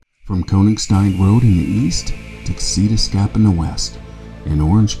From Koenigstein Road in the east to Casitas Gap in the west, an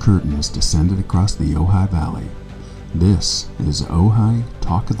orange curtain has descended across the Ojai Valley. This is Ojai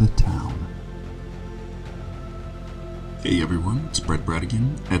Talk of the Town. Hey everyone, it's Brett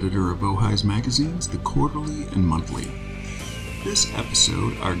Bredigan, editor of Ojai's magazines, The Quarterly and Monthly. This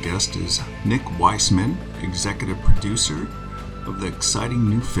episode, our guest is Nick Weissman, executive producer of the exciting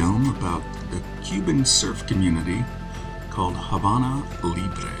new film about the Cuban surf community called Havana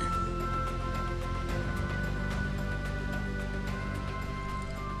Libre.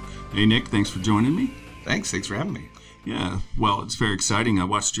 Hey Nick, thanks for joining me. Thanks for having me. Yeah, well, it's very exciting. I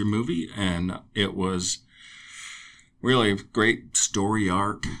watched your movie and it was really a great story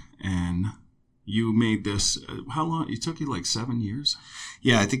arc, and you made this, how long? It took you like 7 years?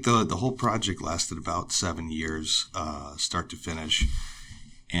 Yeah, I think the whole project lasted about 7 years, start to finish.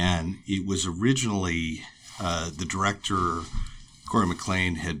 And it was originally, the director, Corey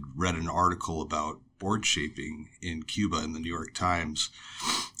McLean, had read an article about board shaping in Cuba in the New York Times,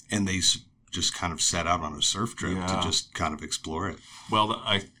 and they just kind of set out on a surf trip to just kind of explore it. Well,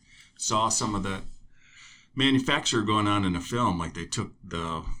 I saw some of the manufacture going on in the film, like they took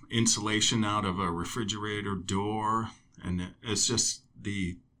the insulation out of a refrigerator door, and it's just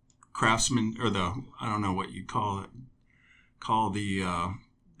the craftsman, or the, I don't know what you call the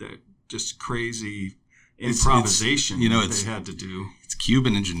just crazy improvisation they had to do. It's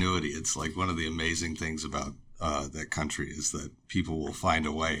Cuban ingenuity. It's like one of the amazing things about that country is that people will find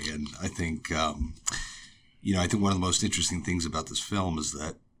a way. And I think, I think one of the most interesting things about this film is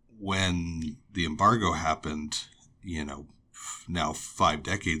that when the embargo happened, now 5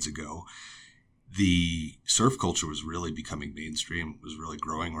 decades ago, the surf culture was really becoming mainstream. It was really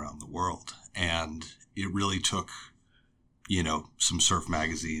growing around the world. And it really took, some surf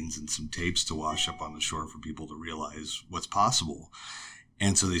magazines and some tapes to wash up on the shore for people to realize what's possible.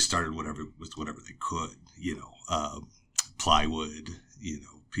 And so they started with whatever they could, plywood,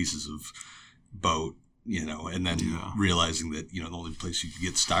 pieces of boat, and then realizing that, the only place you could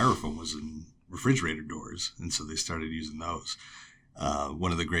get styrofoam was in refrigerator doors. And so they started using those.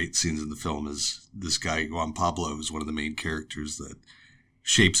 One of the great scenes in the film is this guy, Juan Pablo, who's one of the main characters that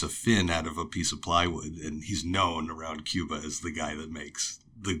shapes a fin out of a piece of plywood. And he's known around Cuba as the guy that makes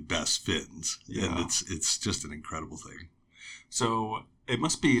the best fins. Yeah. And it's just an incredible thing. So it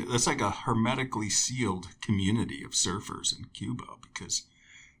must be, it's like a hermetically sealed community of surfers in Cuba, because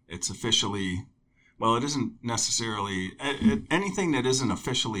it's officially, well, it isn't necessarily, anything that isn't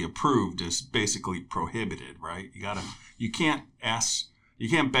officially approved is basically prohibited, right? You can't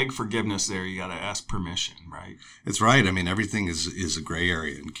beg forgiveness there. You got to ask permission, right? It's right. I mean, everything is a gray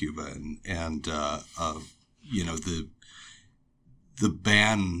area in Cuba, and the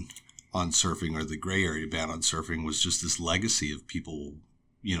ban on surfing, or the gray area ban on surfing, was just this legacy of people,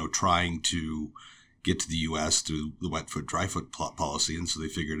 trying to get to the U.S. through the wet foot, dry foot policy. And so they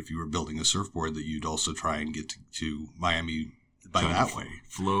figured if you were building a surfboard that you'd also try and get to Miami by that way.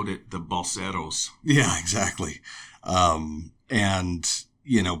 Float it, the balseros. Yeah, exactly. 90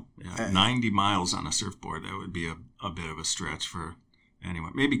 miles on a surfboard, that would be a bit of a stretch for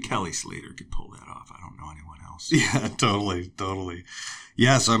anyone. Maybe Kelly Slater could pull that off. I don't know anyone else. Yeah, totally.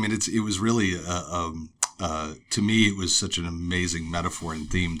 Yeah, so I mean, it was really, to me, it was such an amazing metaphor and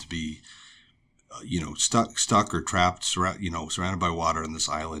theme to be, stuck or trapped, surrounded by water on this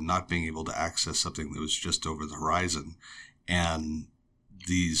island, not being able to access something that was just over the horizon, and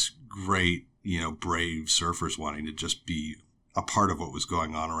these great, brave surfers wanting to just be a part of what was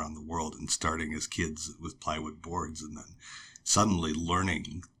going on around the world, and starting as kids with plywood boards, and then suddenly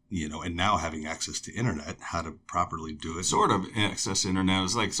learning, and now having access to internet, how to properly do it. Sort of access to internet.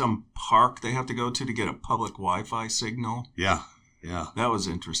 It's like some park they have to go to get a public Wi-Fi signal. Yeah. That was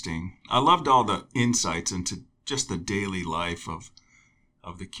interesting. I loved all the insights into just the daily life of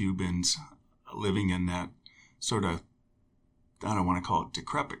the Cubans living in that sort of, I don't want to call it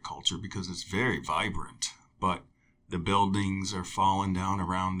decrepit culture, because it's very vibrant, but the buildings are falling down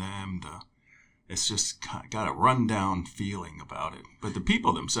around them. It's just got a rundown feeling about it. But the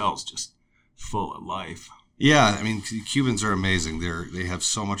people themselves just full of life. Yeah, I mean, Cubans are amazing. They have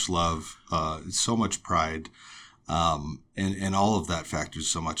so much love, so much pride, and all of that factors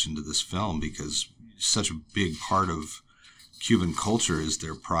so much into this film, because such a big part of Cuban culture is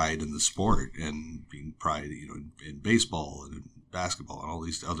their pride in the sport, and being pride, in baseball and in basketball and all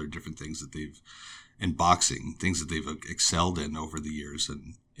these other different things that in boxing, things that they've excelled in over the years.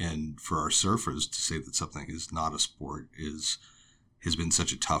 And for our surfers to say that something is not a sport has been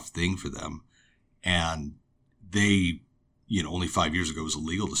such a tough thing for them. And they, only 5 years ago it was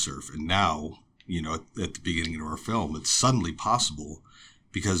illegal to surf. And now, at the beginning of our film, it's suddenly possible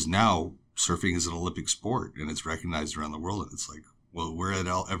because now surfing is an Olympic sport and it's recognized around the world. And it's like, well, we're at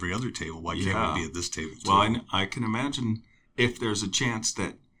every other table. Why can't we be at this table too? Well, I can imagine if there's a chance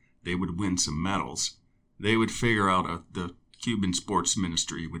that they would win some medals, they would figure out the Cuban sports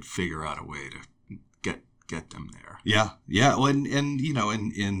ministry would figure out a way to get them there. Yeah. Well, and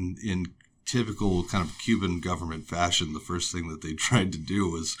in typical kind of Cuban government fashion, the first thing that they tried to do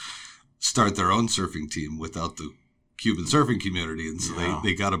was start their own surfing team without the Cuban surfing community, and so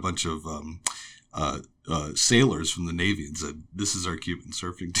they got a bunch of sailors from the Navy and said, "This is our Cuban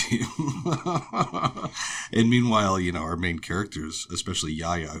surfing team." And meanwhile, our main characters, especially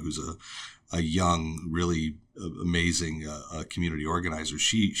Yaya, who's a young, really amazing community organizer,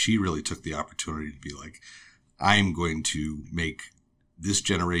 she really took the opportunity to be like, I'm going to make this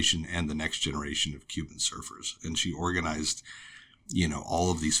generation and the next generation of Cuban surfers. And she organized, all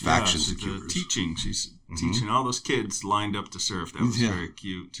of these factions of Cubans. She's teaching all those kids lined up to surf. That was very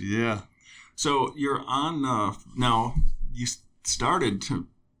cute. Yeah. So you're on, now you started to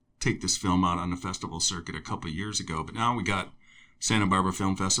take this film out on the festival circuit a couple of years ago, but now we got Santa Barbara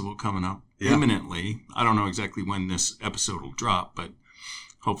Film Festival coming up imminently. I don't know exactly when this episode will drop, but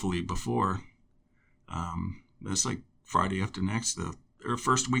hopefully before. It's like Friday after next, or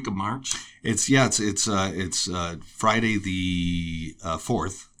first week of March. It's Friday the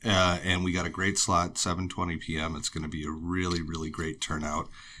 4th, and we got a great slot, 7:20 p.m. It's going to be a really, really great turnout.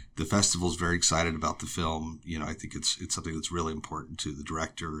 The festival's very excited about the film. I think it's something that's really important to the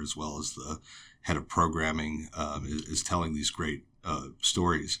director as well as the head of programming is telling these great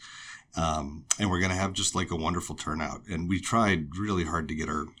stories. And we're going to have just like a wonderful turnout. And we tried really hard to get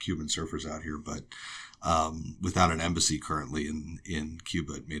our Cuban surfers out here, but without an embassy currently in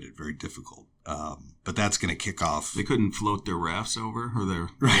Cuba, it made it very difficult. But that's going to kick off. They couldn't float their rafts over or their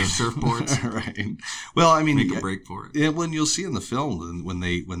surfboards. Right. Well, I mean, make a break for it. Yeah, when you'll see in the film when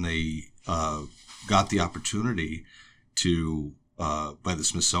they got the opportunity to by the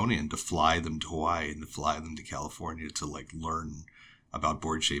Smithsonian to fly them to Hawaii and to fly them to California to learn about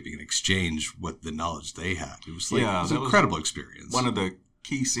board shaping and exchange what the knowledge they had. It was it was an incredible experience. One of the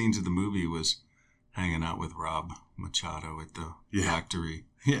key scenes of the movie was hanging out with Rob Machado at the factory.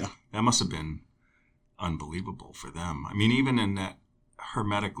 Yeah. That must have been unbelievable for them. I mean, even in that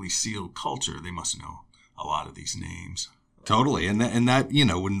hermetically sealed culture, they must know a lot of these names. Totally. And that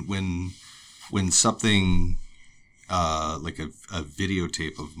when something like a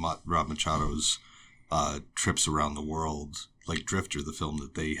videotape of Rob Machado's trips around the world, like Drifter, the film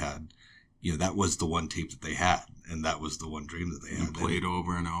that they had, that was the one tape that they had. And that was the one dream that they had. And played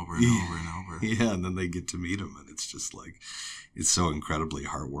over and over and over and over. Yeah, and then they get to meet him, and it's just it's so incredibly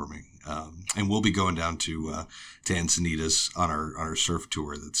heartwarming. And we'll be going down to Encinitas on our surf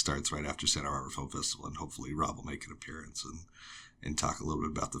tour that starts right after Santa Barbara Film Festival, and hopefully Rob will make an appearance and talk a little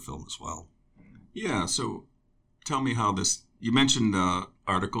bit about the film as well. Yeah, so tell me how this. You mentioned the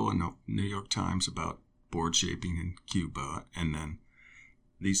article in the New York Times about board shaping in Cuba, and then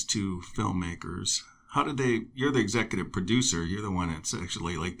these two filmmakers. How did they? You're the executive producer. You're the one that's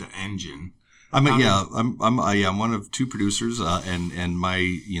actually like the engine. I'm one of two producers, and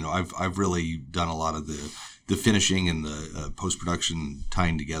my I've really done a lot of the finishing and the post production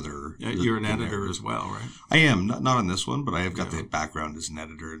tying together. Yeah, you're an editor as well, right? I am not on this one, but I have got the background as an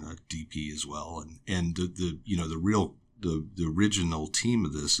editor and a DP as well, and the original team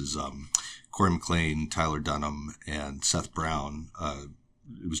of this is Corey McLean, Tyler Dunham, and Seth Brown.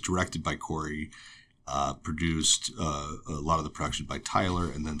 It was directed by Corey. Produced a lot of the production by Tyler,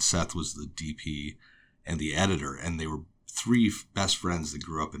 and then Seth was the DP and the editor, and they were three best friends that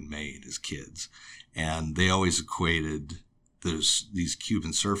grew up in Maine as kids, and they always equated these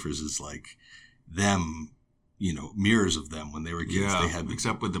Cuban surfers as like them, mirrors of them when they were kids. Yeah, they had,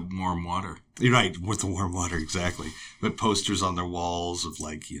 except with the warm water. Right, with the warm water, exactly. But posters on their walls of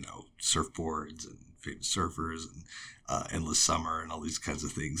surfboards and famous surfers and Endless Summer and all these kinds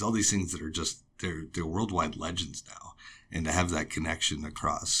of things. All these things that are just they're worldwide legends now, and to have that connection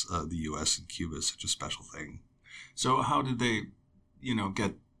across the U.S. and Cuba is such a special thing. So how did they,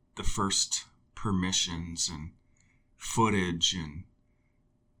 get the first permissions and footage, and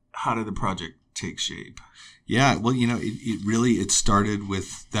how did the project take shape? Yeah, well, it started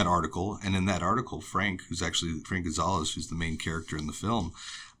with that article, and in that article, Frank Gonzalez, who's the main character in the film,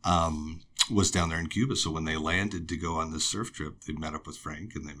 was down there in Cuba. So when they landed to go on this surf trip, they met up with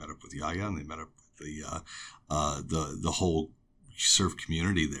Frank, and they met up with Yaya, and they met up with the whole surf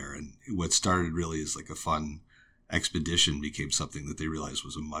community there. And what started really as like a fun expedition became something that they realized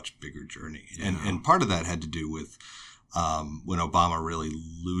was a much bigger journey. Yeah. And part of that had to do with when Obama really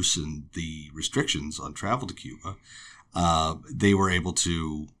loosened the restrictions on travel to Cuba. they were able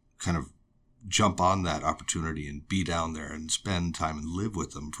to kind of jump on that opportunity and be down there and spend time and live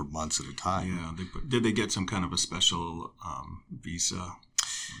with them for months at a time. Yeah. Did they get some kind of a special visa?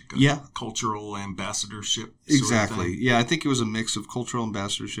 Like Yeah. Cultural ambassadorship? Exactly. Sort of thing? Yeah, I think it was a mix of cultural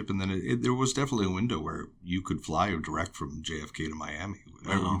ambassadorship, and then there was definitely a window where you could fly direct from JFK to Miami.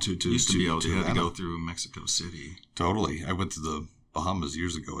 Used to be able to, you had to Havana. go through Mexico City. Totally. I went to the Bahamas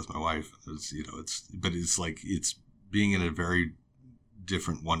years ago with my wife. But it's like it's being in a very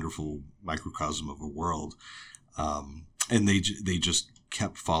different, wonderful microcosm of a world, and they just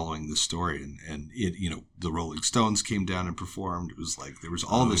kept following the story, and it, the Rolling Stones came down and performed. It was like there was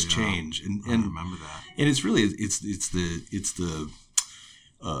all this change, and I remember that. and it's really it's the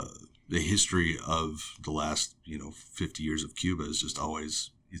history of the last 50 years of Cuba is just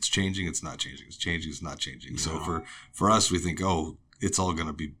always it's changing, it's not changing, it's changing, it's not changing. Yeah. So for us, we think, oh, it's all going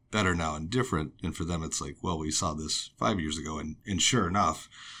to be better now and different, and for them, it's like, well, we saw this 5 years ago, and sure enough,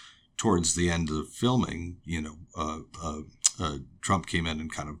 towards the end of filming, Trump came in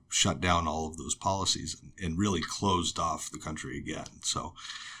and kind of shut down all of those policies and really closed off the country again. So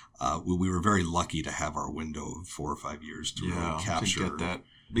we were very lucky to have our window of 4 or 5 years to really capture to get that,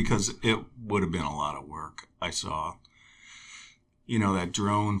 because it would have been a lot of work. I saw, that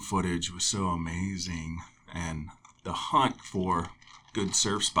drone footage was so amazing, and the hunt for good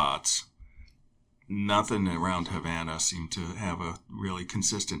surf spots. Nothing around Havana seemed to have a really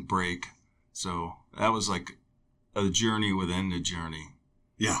consistent break. So that was like a journey within the journey.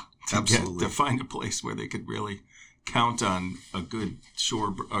 Yeah, absolutely. To find a place where they could really count on a good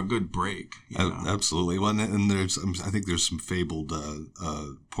break. Absolutely. Well, and I think there's some fabled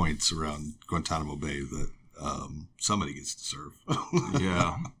points around Guantanamo Bay that somebody gets to surf.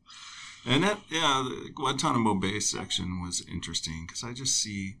 Yeah. And the Guantanamo Bay section was interesting because I just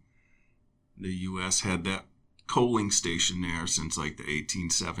see the U.S. had that coaling station there since like the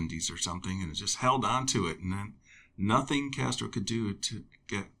 1870s or something, and it just held on to it, and then nothing Castro could do to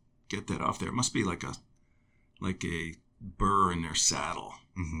get that off there. It must be like a burr in their saddle.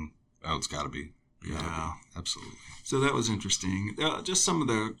 Mm-hmm. Oh, it's got to be. Yeah, absolutely. So that was interesting. Just some of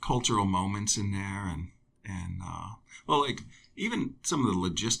the cultural moments in there, and like even some of the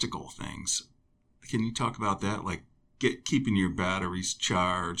logistical things. Can you talk about that? Like keeping your batteries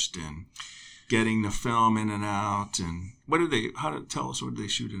charged and getting the film in and out, and tell us what did they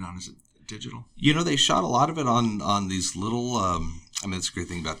shoot it on? Is it digital? They shot a lot of it on these little. It's a great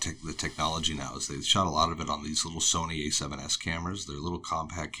thing about the technology now is they shot a lot of it on these little Sony A7S cameras. They're little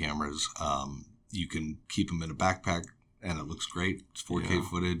compact cameras. You can keep them in a backpack, and it looks great. It's 4K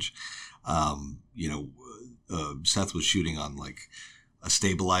footage. Seth was shooting on like a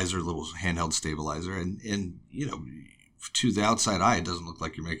stabilizer, a little handheld stabilizer, and to the outside eye, it doesn't look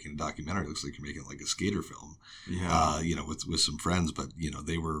like you're making a documentary. It looks like you're making like a skater film. Yeah. With some friends, but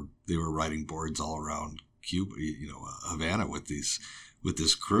they were riding boards all around Cuba, Havana with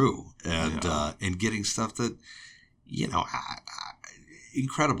this crew and getting stuff that,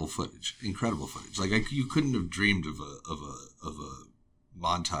 incredible footage. Like you couldn't have dreamed of a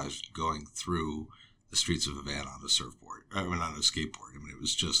montage going through the streets of Havana on a surfboard. On a skateboard.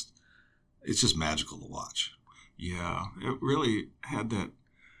 It's just magical to watch. Yeah, it really had that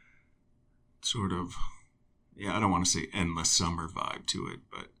sort of, I don't want to say endless summer vibe to it,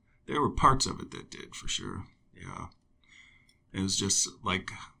 but there were parts of it that did for sure. Yeah. It was just like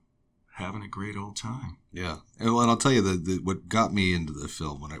having a great old time. Yeah. And I'll tell you what got me into the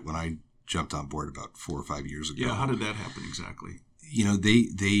film when I jumped on board about 4 or 5 years ago. Yeah, how did that happen exactly?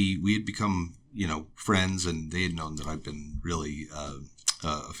 We had become, friends, and they had known that I'd been really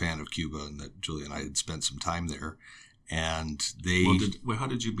a fan of Cuba, and that Julia and I had spent some time there, and they. How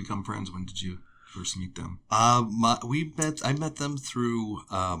did you become friends? When did you first meet them? I met them through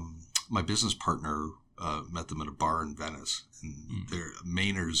my business partner. Met them at a bar in Venice, and they're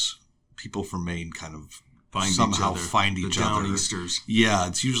Mainers. People from Maine kind of find each other. Downeasters. Yeah,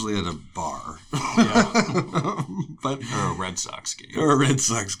 it's usually at a bar. Yeah. Or a Red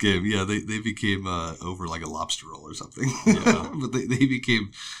Sox game. Yeah, they became over like a lobster roll or something. Yeah. But they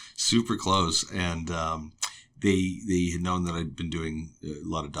became super close, and they had known that I'd been doing a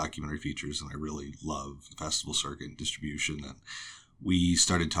lot of documentary features, and I really love the festival circuit and distribution. And we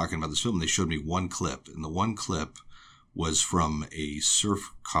started talking about this film, and they showed me one clip, and the one clip was from a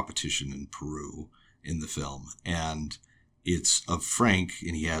surf competition in Peru in the film, and it's of Frank,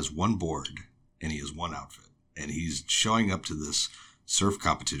 and he has one board and he has one outfit, and he's showing up to this surf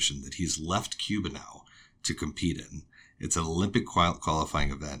competition that he's left Cuba now to compete in. It's an Olympic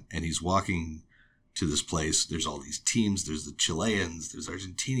qualifying event, and he's walking to this place. There's all these teams. There's the Chileans. There's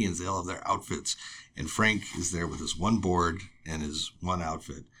Argentinians. They all have their outfits. And Frank is there with his one board and his one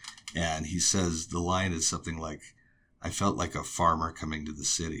outfit. And he says the line is something like, I felt like a farmer coming to the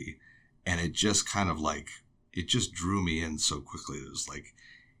city. And it just kind of like, it just drew me in so quickly. It was like,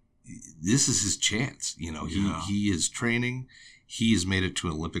 this is his chance. You know, he is training. He has made it to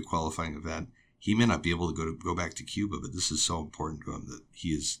an Olympic qualifying event. He may not be able to go back to Cuba, but this is so important to him that he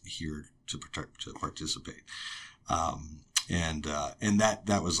is here to participate. And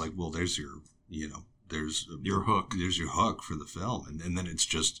that was like, well, there's your, you know, there's your hook. There's your hook for the film. And then it's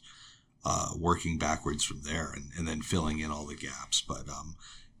just working backwards from there and then filling in all the gaps. But,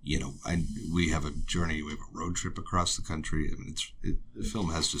 you know, we have a journey, we have a road trip across the country. I mean, the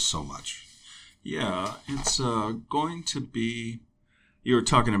film has just so much. Yeah, it's going to be, you were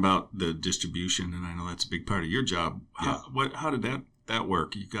talking about the distribution, and I know that's a big part of your job. How did that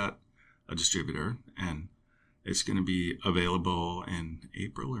work? You got a distributor, and it's going to be available in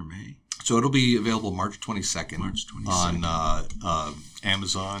April or May? So it'll be available March 22nd. On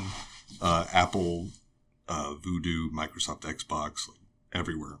Amazon, Apple, Vudu, Microsoft Xbox,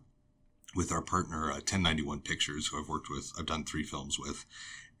 everywhere. With our partner, 1091 Pictures, who I've done 3 films with.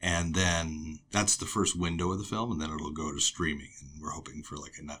 And then that's the first window of the film, and then it'll go to streaming. And we're hoping for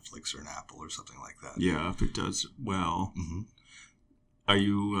like a Netflix or an Apple or something like that. Yeah, if it does well. Mm-hmm. Are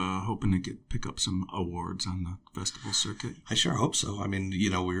you hoping to pick up some awards on the festival circuit? I sure hope so. I mean,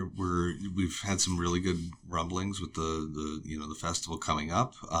 you know, we've had some really good rumblings with the festival coming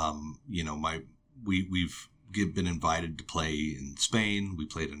up. You know, we've been invited to play in Spain. We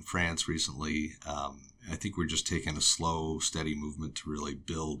played in France recently. I think we're just taking a slow, steady movement to really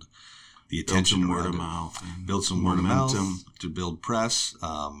build the attention word of it. mouth, build some word of mouth, to build press.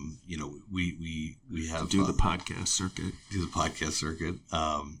 You know, we have to do the podcast circuit.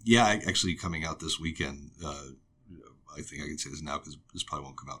 Actually coming out this weekend. I think I can say this now because this probably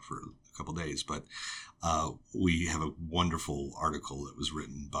won't come out for a couple of days. But we have a wonderful article that was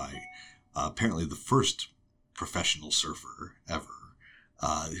written by apparently the first professional surfer ever.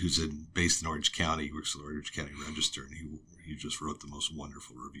 Who's based in Orange County. He works at the Orange County Register, and he just wrote the most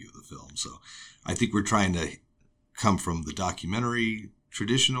wonderful review of the film. So I think we're trying to come from the documentary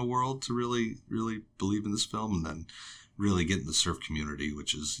traditional world to really, really believe in this film, and then really get in the surf community,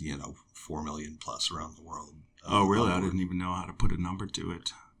 which is, you know, 4 million plus around the world. Oh, really? I didn't even know how to put a number to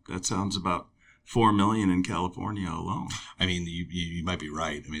it. That sounds about 4 million in California alone. I mean, you might be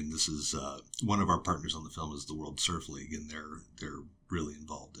right. I mean, this is one of our partners on the film is the World Surf League, and they're really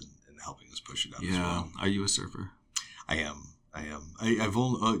involved in helping us push it out as well. Are you a surfer? I am. I've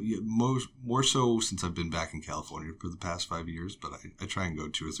only more so since I've been back in California for the past 5 years, but I try and go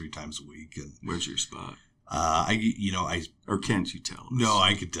 2 or 3 times a week. And where's your spot? Or can't you tell us? No,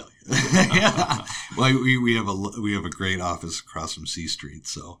 I could tell you. Well, we have a great office across from C Street,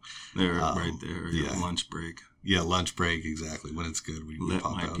 so they're right there. Yeah, lunch break. Yeah, lunch break exactly. When it's good, we let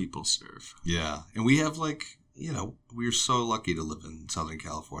pop my out. people surf. Yeah, and we have we're so lucky to live in Southern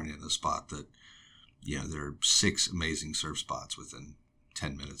California in a spot that, there are 6 amazing surf spots within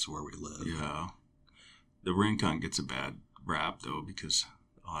 10 minutes of where we live. Yeah, the Rincon gets a bad rap though because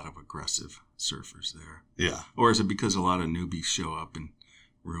a lot of aggressive surfers there. Yeah. Or is it because a lot of newbies show up and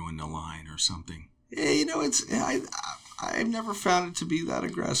ruin the line or something? Yeah, I've never found it to be that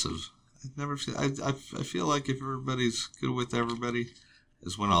aggressive. I feel like if everybody's good with everybody,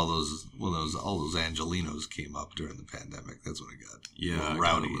 is when all those Angelinos came up during the pandemic. That's when it got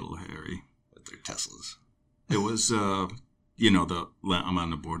rowdy, got a little hairy with their Teslas. It was I'm on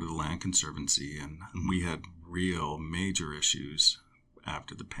the board of the Land Conservancy, and we had real major issues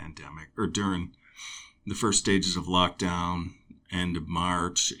after the pandemic, or during the first stages of lockdown, end of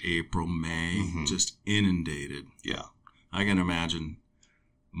March, April, May, just inundated. Yeah. I can imagine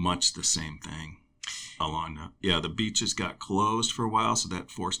much the same thing along the beaches got closed for a while, so that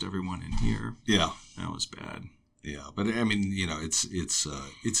forced everyone in here. Yeah. That was bad. Yeah, but I mean,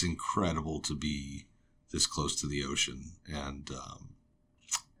 it's incredible to be this close to the ocean, and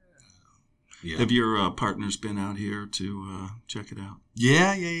Have your partners been out here to check it out?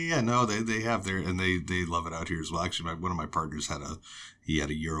 Yeah. No, they have there, and they love it out here as well. Actually, one of my partners had a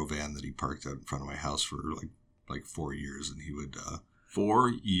Eurovan that he parked out in front of my house for like 4 years, and he would.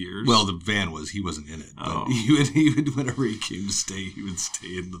 4 years? Well, the van he wasn't in it, but he would whenever he came to stay, he would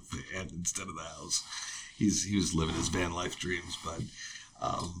stay in the van instead of the house. He was living his van life dreams, but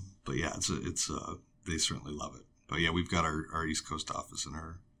yeah, it's they certainly love it. But yeah, we've got our East Coast office in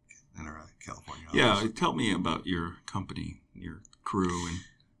our California office. Yeah, tell me about your company, your crew, and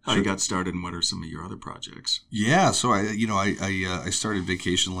how you got started and what are some of your other projects? Yeah, so I started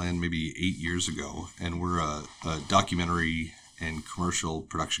Vacationland maybe 8 years ago, and we're a documentary and commercial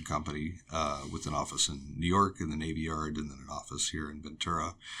production company with an office in New York in the Navy Yard, and then an office here in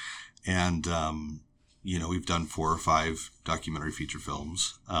Ventura. And we've done 4 or 5 documentary feature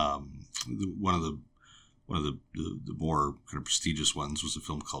films. One of the more kind of prestigious ones was a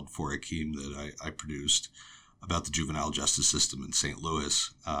film called For Hakeem that I produced about the juvenile justice system in St.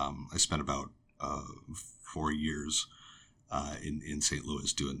 Louis. I spent about 4 years in St.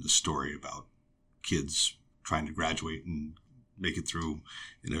 Louis doing this story about kids trying to graduate and make it through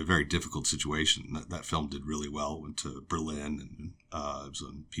in a very difficult situation. That film did really well, went to Berlin, and it was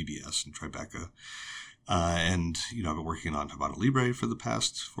on PBS and Tribeca. I've been working on Habana Libre for the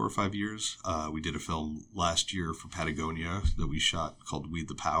past 4 or 5 years. We did a film last year for Patagonia that we shot called We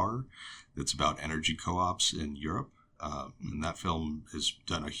the Power. That's about energy co-ops in Europe. And that film has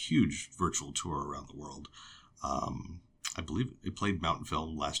done a huge virtual tour around the world. I believe it played Mountain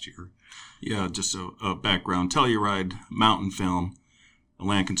Film last year. Yeah, just a background. Telluride Mountain Film, the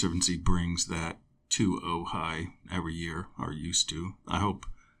Land Conservancy brings that to Ojai every year, or used to. I hope,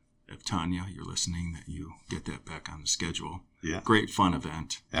 if Tanya, you're listening, that you get that back on the schedule. Yeah. Great fun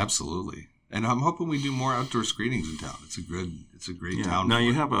event. Absolutely. And I'm hoping we do more outdoor screenings in town. It's a great town. Now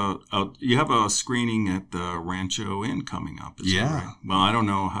you have a screening at the Rancho Inn coming up. Is that right? Well, I don't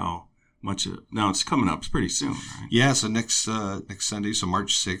know how much. Now it's coming up. It's pretty soon, right? Yeah. So next Sunday, so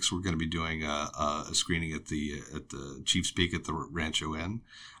March 6th, we're going to be doing a screening at the Chief's Peak at the Rancho Inn.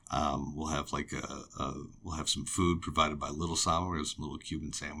 We'll have we'll have some food provided by Little Sama. We have some little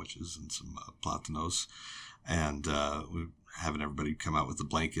Cuban sandwiches and some platanos, and we're having everybody come out with a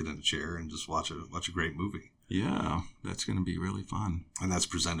blanket and a chair and just watch a great movie. Yeah, that's going to be really fun. And that's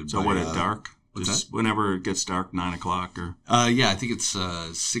presented by... So what, at dark? Just that? Whenever it gets dark, 9 o'clock or... Yeah, I think it's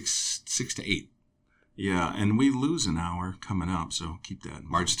 6 to 8. Yeah, and we lose an hour coming up, so keep that in mind.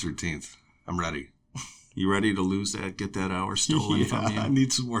 March 13th. I'm ready. You ready to lose that? Get that hour stolen from you? I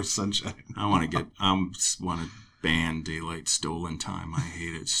need some more sunshine. I want to ban daylight stolen time. I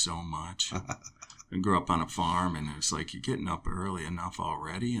hate it so much. I grew up on a farm, and it's like you're getting up early enough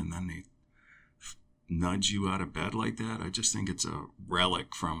already, and then they nudge you out of bed like that. I just think it's a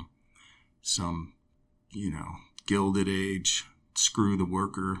relic from some, Gilded Age, screw the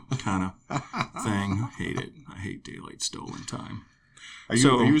worker kind of thing. I hate it. I hate daylight stolen time. Are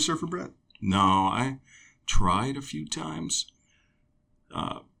you a surfer, Brett? No, I tried a few times.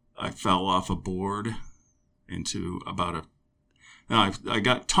 I fell off a board into I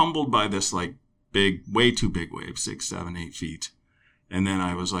got tumbled by this way too big wave, 6, 7, 8 feet. And then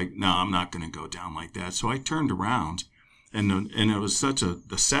I was like, no, I'm not going to go down like that. So I turned around, and it was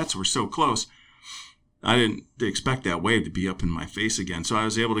the sets were so close. I didn't expect that wave to be up in my face again. So I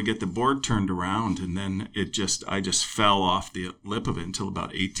was able to get the board turned around, and then I just fell off the lip of it until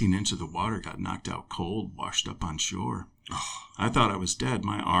about 18 inches of the water got knocked out cold, washed up on shore. I thought I was dead.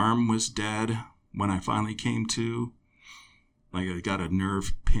 My arm was dead when I finally came to. I got a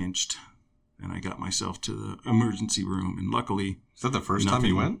nerve pinched, and I got myself to the emergency room. And luckily, is that the first time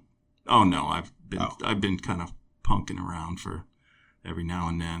you went? Oh no, I've been kind of punking around for every now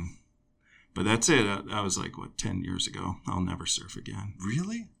and then. But that's it. I was 10 years ago. I'll never surf again.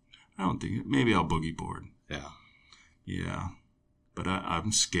 Really? I don't think... Maybe I'll boogie board. Yeah. Yeah. But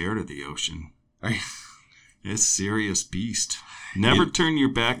I'm scared of the ocean. Are you? It's a serious beast. Never turn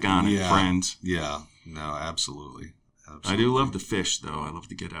your back on it, friends. Yeah. No, absolutely. I do love the fish, though. I love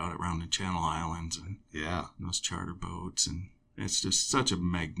to get out around the Channel Islands and those charter boats. And it's just such a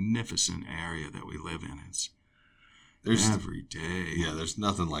magnificent area that we live in. There's every day. Yeah, there's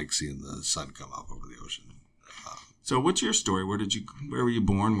nothing like seeing the sun come up over the ocean. So what's your story? Where were you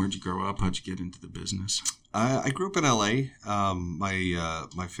born? Where'd you grow up? How'd you get into the business? I grew up in L.A.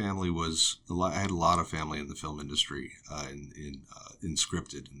 My family I had a lot of family in the film industry, in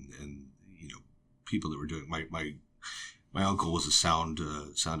scripted and people that were doing. My uncle was a sound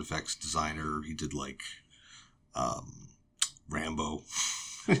effects designer. He did Rambo.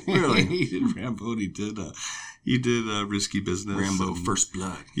 Really? He did Rambo, and he did Risky Business. Rambo First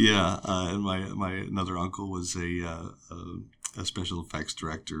Blood. Yeah, and my another uncle was a special effects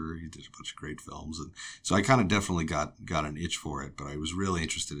director. He did a bunch of great films, and so I kind of definitely got an itch for it. But I was really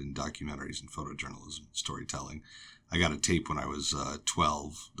interested in documentaries and photojournalism, storytelling. I got a tape when I was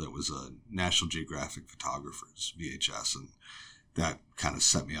 12 that was a National Geographic Photographers VHS, and that kind of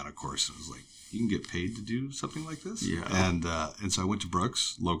set me on a course. And I was like, you can get paid to do something like this? Yeah. And so I went to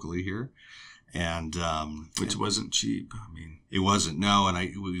Brooks locally here. And which wasn't cheap. I mean, it wasn't. No, and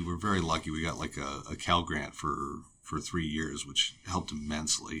we were very lucky. We got a Cal grant for for 3 years, which helped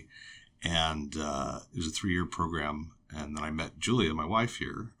immensely. And it was a 3-year program. And then I met Julia, my wife,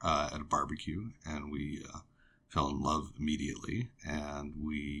 here at a barbecue, and we fell in love immediately. And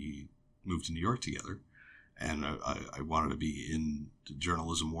we moved to New York together. And I wanted to be in the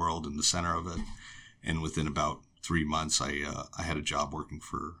journalism world, in the center of it. And within about 3 months, I had a job working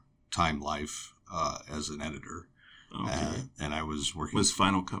for Time Life as an editor. Okay. And I was working... Was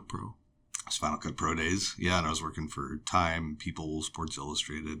Final Cut Pro? It was Final Cut Pro days. Yeah, and I was working for Time, People, Sports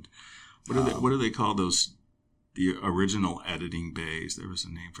Illustrated. What do they call those? The original editing bays. There was a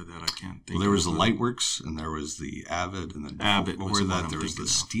name for that. I can't think. Well, there was the Lightworks, and there was the Avid, and then before that there was the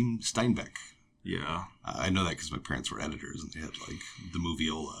Steinbeck. Yeah, I know that because my parents were editors, and they had like the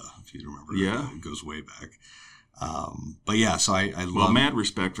Moviola, if you remember. Yeah, it goes way back. But yeah, so I love. Well, mad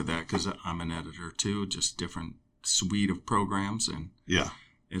respect for that because I'm an editor too. Just different suite of programs, and yeah,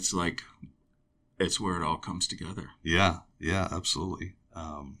 it's like it's where it all comes together. Yeah, absolutely.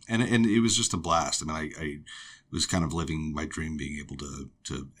 And it was just a blast. I mean, I was kind of living my dream, being able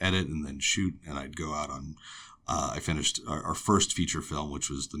to edit and then shoot. And I'd go out on. I finished our first feature film, which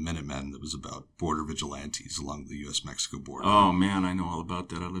was The Minutemen, that was about border vigilantes along the U.S.-Mexico border. Oh, man, I know all about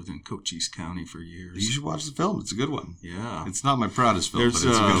that. I lived in Cochise County for years. You should watch the film. It's a good one. Yeah. It's not my proudest film, but it's a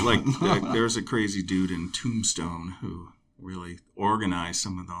good one. There's a crazy dude in Tombstone who really organized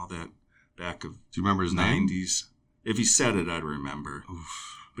some of all that back of Do you remember his 90s. Name? If he said it, I'd remember.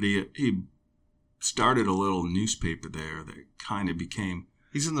 Oof. But he started a little newspaper there that kind of became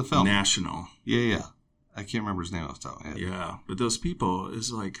He's in the film. National. Yeah. I can't remember his name off the top of my head. Yeah, but those people,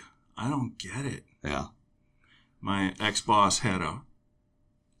 is like, I don't get it. Yeah. My ex-boss had a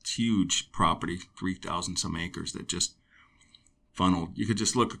huge property, 3,000 some acres, that just funneled. You could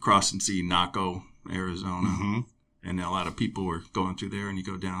just look across and see Naco, Arizona. Mm-hmm. And a lot of people were going through there, and you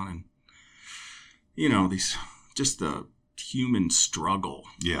go down and, just the human struggle.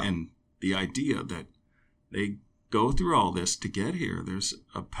 Yeah. And the idea that they go through all this to get here. There's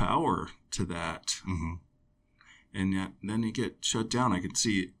a power to that. Mm-hmm. And yet, then you get shut down. I could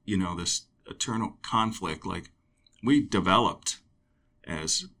see, this eternal conflict. Like, we developed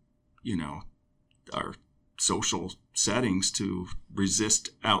as, our social settings to resist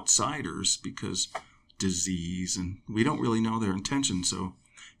outsiders because disease, and we don't really know their intentions. So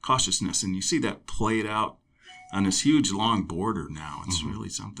cautiousness. And you see that played out on this huge, long border now. It's really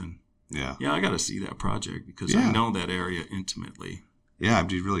something. Yeah. Yeah, I got to see that project because I know that area intimately. Yeah, I'd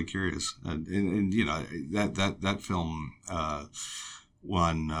be really curious. And that film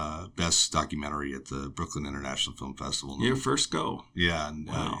won Best Documentary at the Brooklyn International Film Festival. Your first go. Yeah, and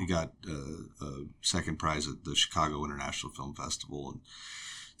he got a second prize at the Chicago International Film Festival. And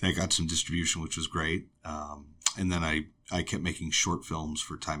they got some distribution, which was great. And then I kept making short films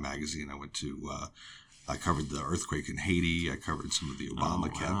for Time Magazine. I covered the earthquake in Haiti. I covered some of the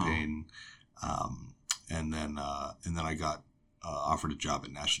Obama campaign, and then I got offered a job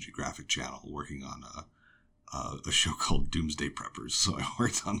at National Geographic Channel working on a show called Doomsday Preppers. So I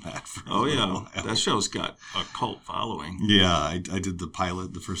worked on that for a while. That show's got a cult following. Yeah, I did the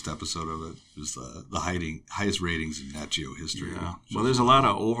pilot, the first episode of it. It was the highest ratings in Nat Geo history. Yeah. Well, there's a lot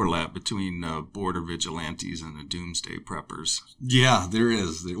of overlap between border vigilantes and the Doomsday Preppers. Yeah, there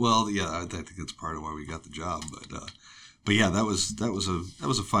is. I think that's part of why we got the job. But yeah, that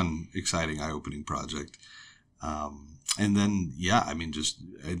was a fun, exciting, eye-opening project. And then,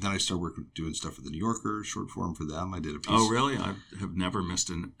 and then I started doing stuff for the New Yorker, short form for them. I did a piece. Oh, really? I have never missed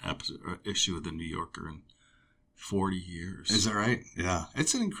an issue of the New Yorker in 40 years. Is that right? Yeah.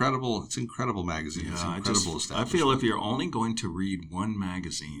 It's an incredible magazine. Yeah, it's an incredible establishment. I feel if you're only going to read one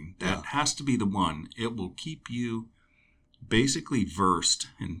magazine, that has to be the one. It will keep you basically versed,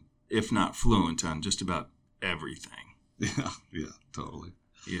 and if not fluent, on just about everything. Yeah, totally.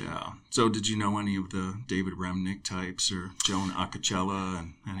 Yeah. So did you know any of the David Remnick types or Joan Acocella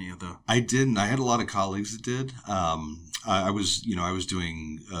and any of the... I didn't. I had a lot of colleagues that did. I was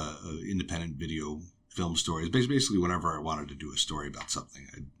doing independent video film stories. Basically, whenever I wanted to do a story about something,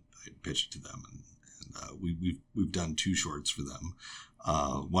 I'd pitch it to them. And we've done 2 shorts for them.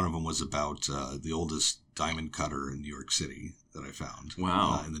 One of them was about the oldest diamond cutter in New York City that I found.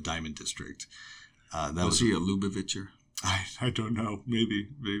 Wow. In the Diamond District. Was he a Lubavitcher? I don't know. Maybe.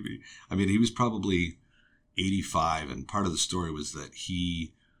 I mean, he was probably 85, and part of the story was that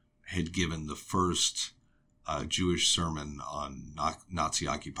he had given the first Jewish sermon on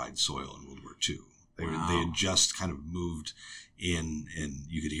Nazi-occupied soil in World War II. They had just kind of moved in, and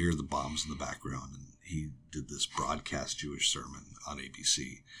you could hear the bombs in the background, and he did this broadcast Jewish sermon on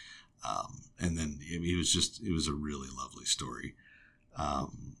ABC. And then it was a really lovely story.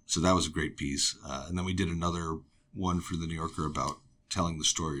 So that was a great piece. And then we did another one for the New Yorker about telling the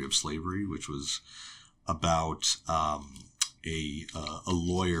story of slavery, which was about a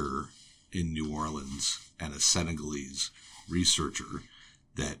lawyer in New Orleans and a Senegalese researcher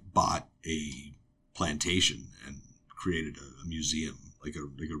that bought a plantation and created a museum, like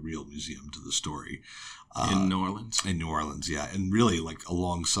a real museum to the story. In New Orleans? In New Orleans, yeah. And really, like,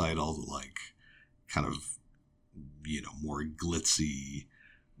 alongside all the, like, kind of, more glitzy,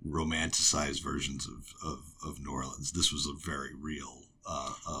 romanticized versions of New Orleans. This was a very real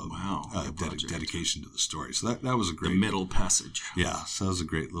dedication to the story. So that was a great... The Middle Passage. Yeah, so that was a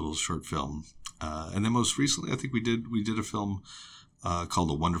great little short film. And then most recently, I think we did a film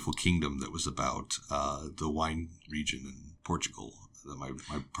called A Wonderful Kingdom that was about the wine region in Portugal that my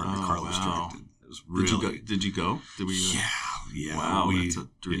partner Carlos directed. It was really... Did you go? Did we? Yeah. Wow, that's a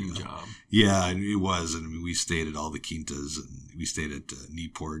dream job. Yeah, it was. And I mean, we stayed at all the quintas, and we stayed at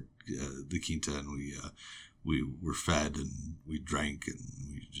Newport, the quinta, and we were fed and we drank and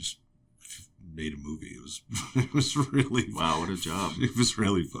we just made a movie. It was really wow. What a job! It was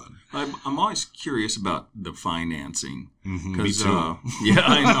really fun. I'm always curious about the financing. Me too. Yeah,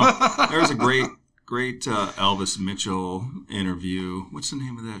 I know. There's a great Elvis Mitchell interview. What's the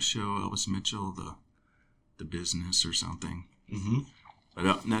name of that show? Elvis Mitchell, the Business or something. Mm-hmm.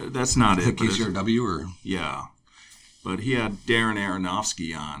 But no, that's not it. KCRW or yeah, but he had Darren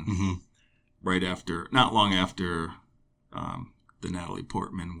Aronofsky on not long after the Natalie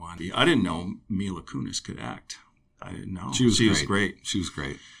Portman one. I didn't know Mila Kunis could act. I didn't know. She was great. She was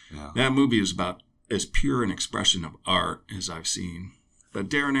great. Yeah. That movie is about as pure an expression of art as I've seen. But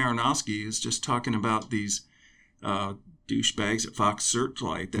Darren Aronofsky is just talking about these douchebags at Fox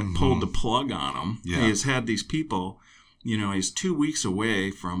Searchlight that pulled the plug on him. Yeah. He has had these people, he's 2 weeks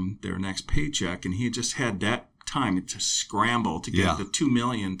away from their next paycheck, and he just had that time to scramble to get the $2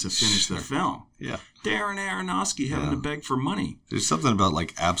 million to finish the film. Yeah. Darren Aronofsky having to beg for money. There's something about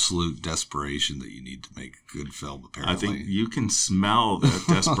like absolute desperation that you need to make a good film, apparently. I think you can smell the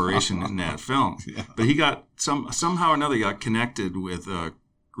desperation in that film. Yeah. But he got somehow or another he got connected with a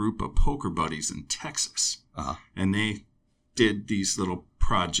group of poker buddies in Texas. Uh-huh. And they did these little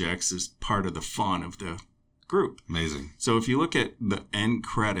projects as part of the fun of the group. Amazing. So if you look at the end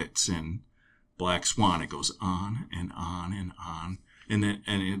credits in Black Swan, it goes on and on and on. And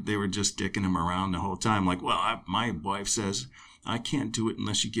they were just dicking him around the whole time. Like, well, my wife says, I can't do it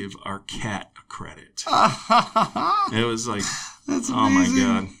unless you give our cat a credit. It was like, that's amazing. Oh my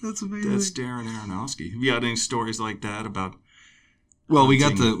God. That's amazing. That's Darren Aronofsky. Have you had any stories like that about? Well, we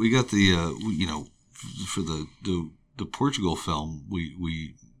got the for the Portugal film,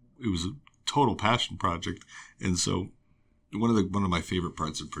 it was a total passion project. And so one of my favorite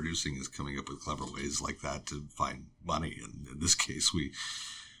parts of producing is coming up with clever ways like that to find money. And in this case, we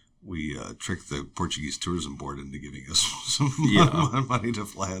tricked the Portuguese tourism board into giving us some money to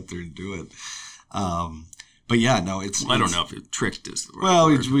fly out there and do it. But yeah, no, I don't know if it tricked is the right well,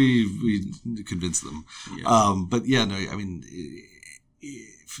 word. we convinced them. Yeah. But yeah, no, I mean,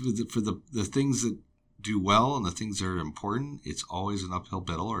 for the things that do well and the things that are important, it's always an uphill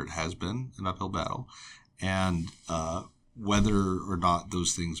battle, or it has been an uphill battle. And whether or not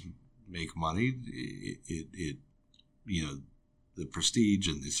those things make money, it the prestige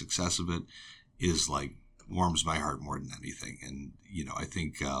and the success of it is like warms my heart more than anything. And I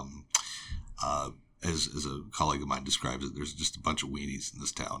think as a colleague of mine describes it, there's just a bunch of weenies in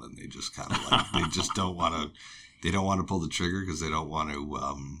this town, and they just kind of like they just don't want to. They don't want to pull the trigger because they don't want to.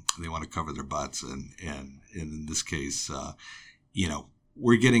 They want to cover their butts, and in this case,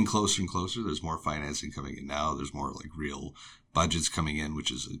 we're getting closer and closer. There's more financing coming in now. There's more like real budgets coming in, which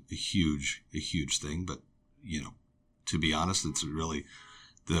is a huge thing. But to be honest, it's really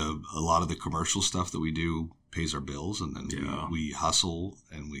a lot of the commercial stuff that we do pays our bills, and then we hustle,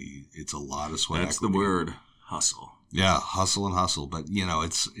 and it's a lot of sweat. That's equity. The word, hustle. Yeah, hustle and hustle. But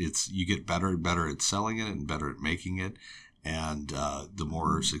it's you get better and better at selling it and better at making it, and the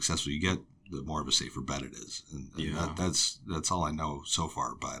more successful you get, the more of a safer bet it is. And that's all I know so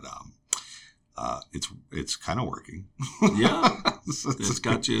far. But it's kind of working. Yeah, it's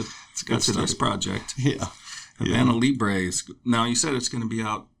got you to this project. Yeah. Havana Libre is now. You said it's going to be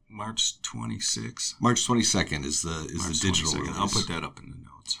out March 26th. March 22nd is the digital release. I'll put that up in the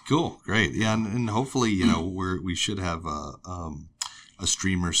notes. Cool, great, yeah, and hopefully we should have a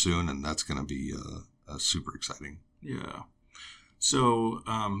streamer soon, and that's going to be super exciting. Yeah. So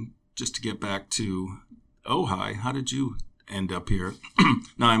just to get back to Ojai, how did you end up here?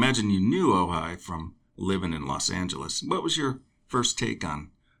 Now I imagine you knew Ojai from living in Los Angeles. What was your first take on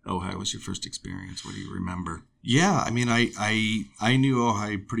Ojai was your first experience? What do you remember? Yeah, I mean, I knew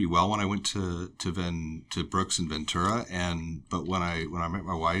Ojai pretty well when I went to Brooks and Ventura, but when I met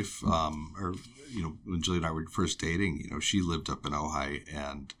my wife, or when Julie and I were first dating, she lived up in Ojai,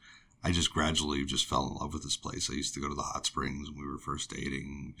 and I just gradually just fell in love with this place. I used to go to the hot springs when we were first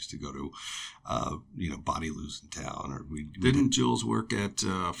dating. We used to go to, Bonnie Lou's in town. Or Didn't Jules work at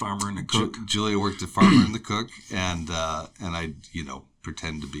Farmer and the Cook? Julia worked at Farmer and the Cook, and I,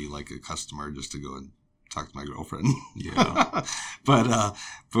 pretend to be like a customer just to go and talk to my girlfriend. Yeah. but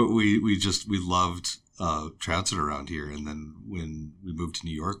we loved transit around here. And then when we moved to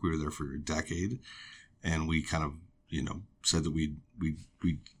New York, we were there for a decade, and we kind of, said that we'd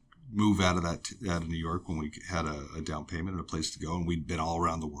move out of New York when we had a down payment and a place to go. And we'd been all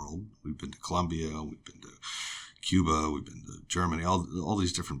around the world. We've been to Colombia, we've been to Cuba, we've been to Germany, all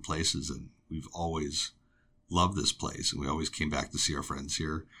these different places. And we've always loved this place. And we always came back to see our friends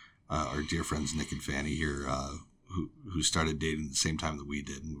here, our dear friends, Nick and Fanny here, who started dating at the same time that we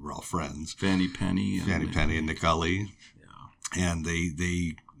did. And we were all friends. Fanny Penny and Nick Ali. Yeah. And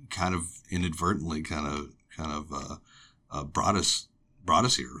they kind of inadvertently brought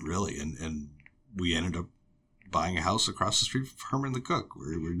us here, really, and we ended up buying a house across the street from Farmer and the Cook,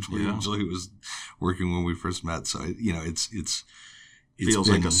 where Julie was working when we first met. So it's feels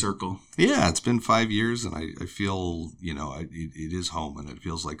like a circle. Yeah, it's been 5 years, and I feel it is home, and it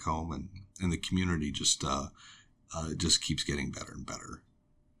feels like home, and the community just keeps getting better and better.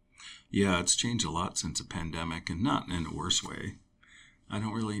 Yeah, it's changed a lot since the pandemic, and not in a worse way. I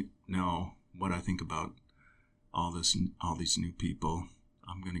don't really know what I think about all these new people.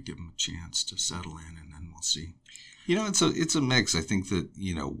 I'm going to give them a chance to settle in, and then we'll see. It's a mix. I think that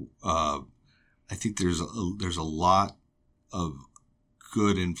I think there's a lot of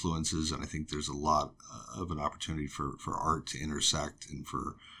good influences, and I think there's a lot of an opportunity for art to intersect and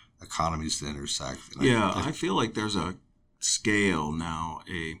for economies to intersect. And I feel like there's a scale now,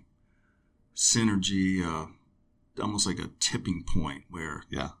 a synergy, almost like a tipping point where,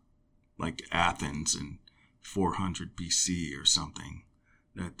 like Athens and 400 BC or something,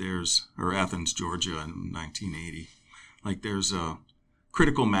 or Athens, Georgia in 1980. Like there's a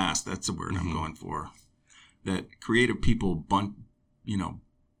critical mass, that's the word I'm going for, that creative people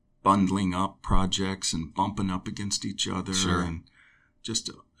bundling up projects and bumping up against each other. Sure. And it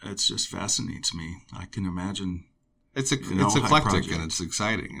just fascinates me. I can imagine. It's eclectic and it's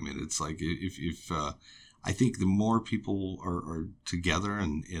exciting. I mean, it's like if I think the more people are together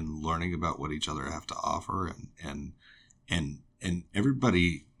and in learning about what each other have to offer, and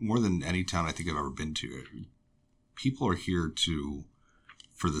everybody, more than any town I think I've ever been to, people are here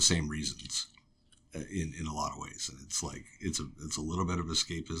for the same reasons in a lot of ways. And it's like it's a little bit of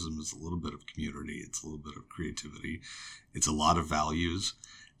escapism, it's a little bit of community, it's a little bit of creativity, it's a lot of values.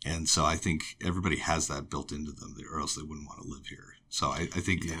 And so I think everybody has that built into them, or else they wouldn't want to live here. So I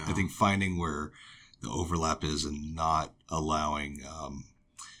think finding where the overlap is and not allowing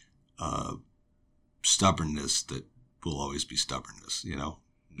stubbornness that will always be stubbornness,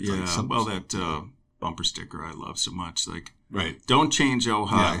 that bumper sticker I love so much, like, right, don't change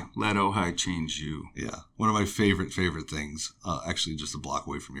Ojai, let Ojai change you. Yeah. One of my favorite things, actually just a block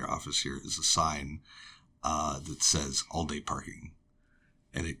away from your office here, is a sign that says all day parking.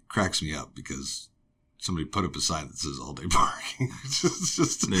 And it cracks me up because somebody put up a sign that says all day parking. It's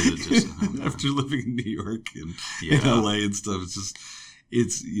just after living in New York and in LA and stuff,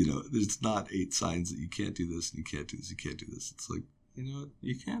 it's not 8 signs that you can't do this and you can't do this, you can't do this. It's like, what?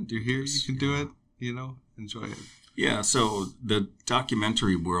 You can. You're here, you can do it, enjoy it. Yeah, so the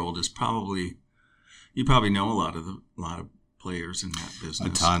documentary world is you probably know a lot of players in that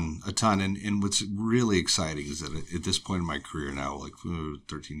business. A ton. And what's really exciting is that at this point in my career now, like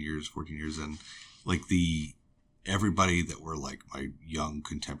 14 years in, like everybody that were like my young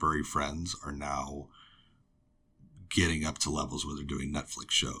contemporary friends are now getting up to levels where they're doing Netflix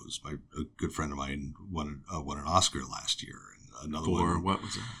shows. A good friend of mine won an Oscar last year. And another one. What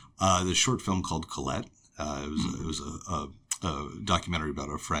was it? The short film called Colette. It was a documentary about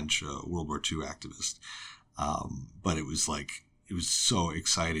a French World War II activist. But it was so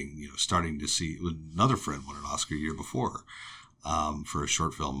exciting, starting to see. Another friend won an Oscar a year before for a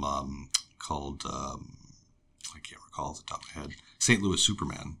short film called, I can't recall off the top of my head, St. Louis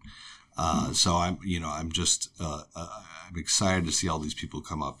Superman. So I'm excited to see all these people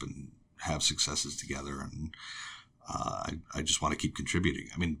come up and have successes together, and I just want to keep contributing.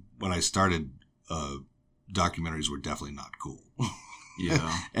 I mean, when I started, documentaries were definitely not cool.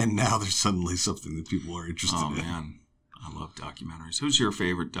 Yeah. And now there's suddenly something that people are interested in. Oh, man. I love documentaries. Who's your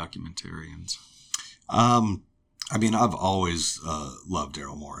favorite documentarians? I mean, I've always loved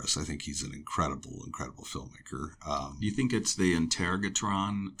Daryl Morris. I think he's an incredible, incredible filmmaker. Do you think it's the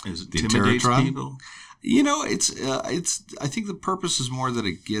Interrotron? Is it The intimidates Interrotron? people? You know, it's. I think the purpose is more that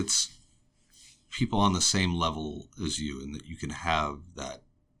it gets people on the same level as you, and that you can have that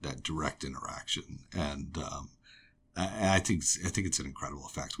direct interaction. And I think it's an incredible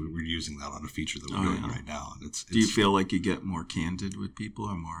effect. We're using that on a feature that we're doing right now, and it's. Do you feel like you get more candid with people,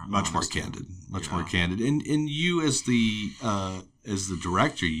 or more much more candid, more candid? And you as the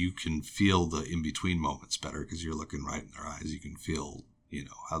director, you can feel the in between moments better because you're looking right in their eyes. You can feel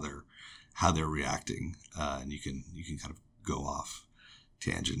how they're reacting, and you can kind of go off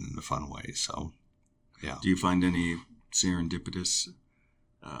tangent in a fun way. So, yeah. Do you find any serendipitous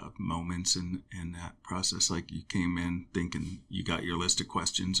moments in that process? Like you came in thinking you got your list of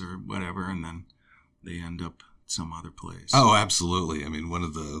questions or whatever, and then they end up some other place. Oh, absolutely. I mean, one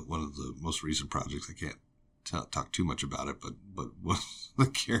of the most recent projects, I can't talk too much about it, but what the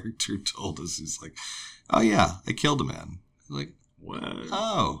character told us is like, oh yeah, I killed a man. Like, what?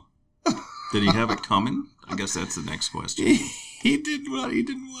 Oh. Did he have it coming? I guess that's the next question. He didn't want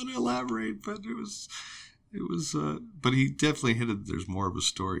to elaborate, but it was, but he definitely hinted there's more of a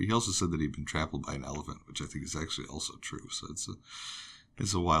story. He also said that he'd been trampled by an elephant, which I think is actually also true. So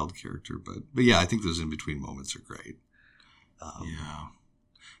it's a wild character, but yeah, I think those in between moments are great. Yeah.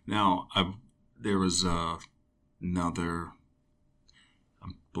 Now there was another.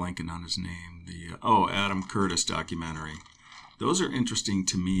 I'm blanking on his name. The Adam Curtis documentary. Those are interesting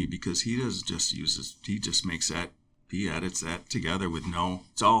to me because he edits that together with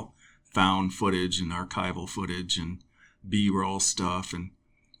it's all found footage and archival footage and B-roll stuff, and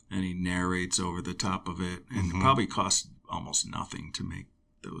he narrates over the top of it, and it probably costs almost nothing to make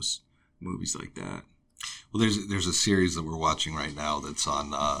those movies like that. Well, there's a series that we're watching right now that's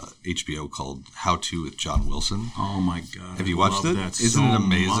on HBO called How To with John Wilson. Oh my God! Have you watched it? Isn't it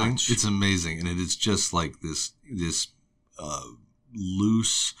amazing? Much. It's amazing, and it is just like this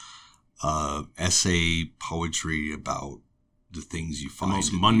loose essay poetry about the things you find. The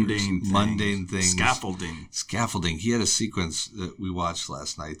most mundane things. Scaffolding. He had a sequence that we watched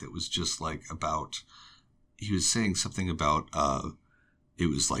last night that was just like about, he was saying something about, it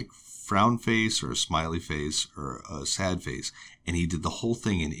was like frown face or a smiley face or a sad face. And he did the whole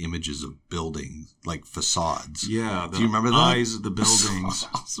thing in images of buildings, like facades. Yeah. Do you remember that? Eyes of the buildings.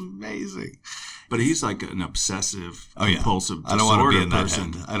 It's amazing. But he's like an obsessive, compulsive disorder I don't want to be in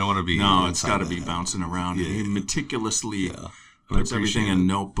person. That head. I don't want to be. No, it's got to be bouncing around. Yeah. He meticulously puts everything in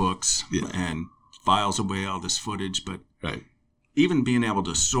notebooks and files away all this footage. But even being able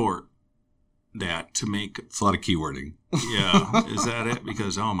to sort that to make... It's a lot of keywording. Yeah. Is that it?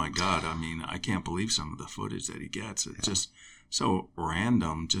 Because, oh my God, I mean, I can't believe some of the footage that he gets. It's just so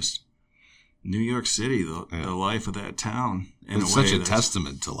random. Just New York City, the life of that town. It's such a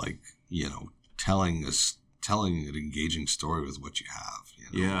testament to, like, telling an engaging story with what you have.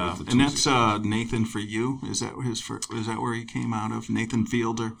 Yeah, and that's Nathan For You. Is that where he came out of? Nathan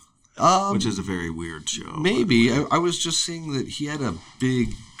Fielder, which is a very weird show. Maybe I was just seeing that he had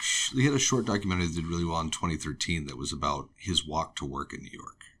a short documentary that did really well in 2013 that was about his walk to work in New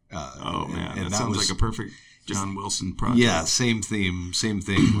York. And that sounds like a perfect John Wilson project. Yeah, same theme, same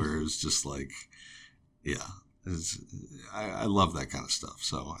thing. Where it's just like, I love that kind of stuff.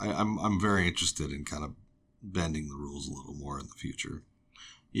 So I'm very interested in kind of bending the rules a little more in the future.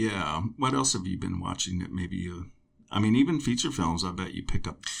 Yeah. What else have you been watching that maybe even feature films, I bet you pick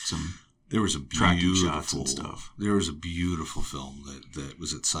up some tracking shots and stuff. There was a beautiful film that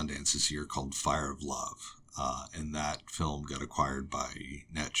was at Sundance this year called Fire of Love. And that film got acquired by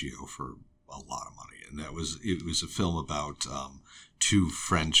Nat Geo for a lot of money. And it was a film about two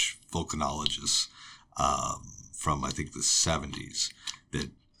French volcanologists from, I think, the 70s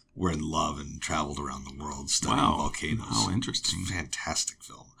that were in love and traveled around the world studying volcanoes. How interesting. Fantastic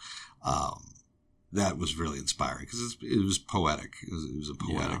film. That was really inspiring because it was poetic. It was a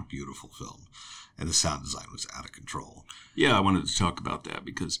poetic, beautiful film. And the sound design was out of control. Yeah, I wanted to talk about that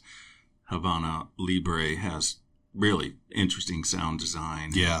because Havana Libre has really interesting sound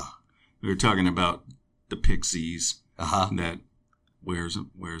design. Yeah. We were talking about the Pixies. That Where's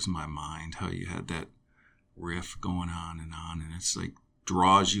My Mind? How you had that riff going on, and it's like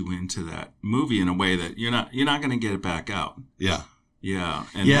draws you into that movie in a way that you're not going to get it back out. Yeah. Yeah.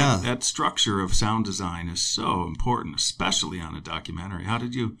 And that structure of sound design is so important, especially on a documentary. How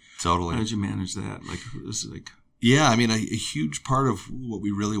did you manage that? Like, it was like... Yeah, I mean, a huge part of what we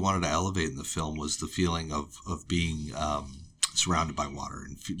really wanted to elevate in the film was the feeling of being surrounded by water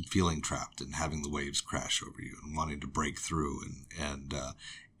and feeling trapped and having the waves crash over you and wanting to break through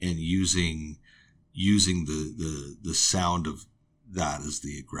and using using the sound of that as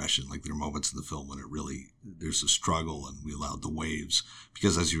the aggression. Like there are moments in the film when there's a struggle, and we allowed the waves,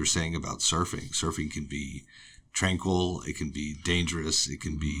 because as you were saying about surfing can be tranquil, it can be dangerous, it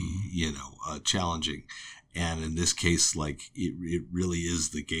can be, challenging. And in this case, like it really is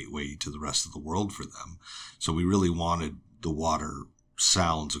the gateway to the rest of the world for them. So we really wanted the water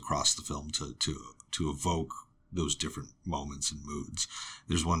sounds across the film to evoke those different moments and moods.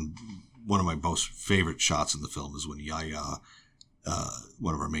 There's one of my most favorite shots in the film is when Yaya,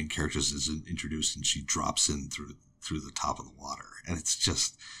 one of our main characters, is introduced, and she drops in through the top of the water, and it's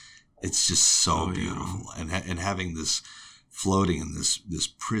just so beautiful. Yeah. And having this floating in this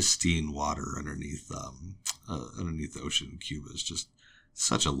pristine water underneath the ocean in Cuba is just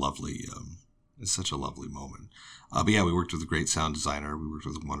such a lovely moment. But yeah, we worked with a great sound designer. We worked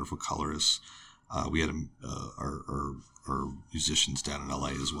with wonderful colorists. We had our musicians down in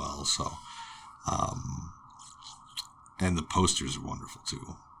LA as well. So, and the posters are wonderful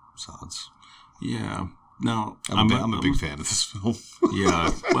too. So it's No, I'm a big fan of this film.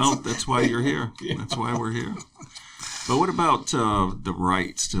 Yeah, well, that's why you're here. Yeah. That's why we're here. But what about the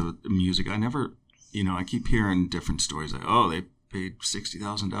rights to the music? I keep hearing different stories like, they paid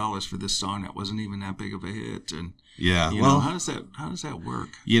 $60,000 for this song that wasn't even that big of a hit, and how does that work?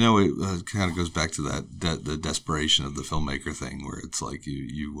 It kind of goes back to the desperation of the filmmaker thing, where it's like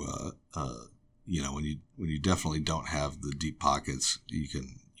when you definitely don't have the deep pockets, you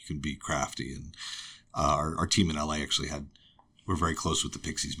can be crafty. And our team in LA actually we're very close with the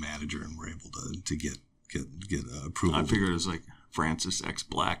Pixies manager, and we're able to get approval. I figured it was like Francis X.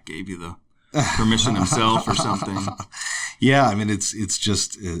 Black gave you the permission himself or something. Yeah, I mean it's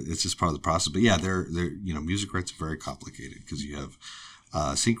just part of the process. But yeah, they're music rights are very complicated, because you have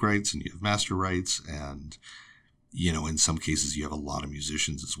sync rights and you have master rights, and in some cases you have a lot of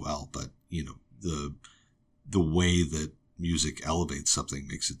musicians as well. But the way that music elevates something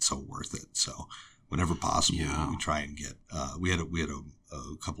makes it so worth it. So whenever possible, we try and get. We had a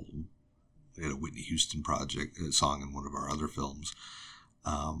Whitney Houston project song in one of our other films.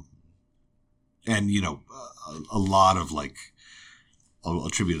 And a lot of I'll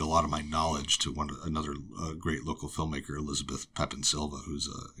attribute a lot of my knowledge to another great local filmmaker, Elizabeth Pepin Silva, who's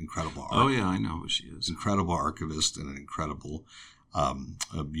an incredible archivist. Oh yeah, I know who she is. Incredible archivist and an incredible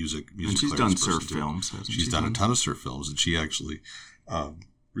music. And she's done surf films, hasn't she? She's done a ton of surf films, and she actually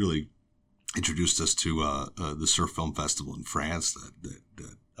really introduced us to the Surf Film Festival in France that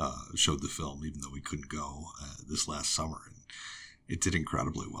showed the film, even though we couldn't go this last summer. And it did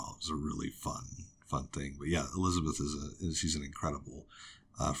incredibly well. It was a really fun thing. But yeah, Elizabeth she's an incredible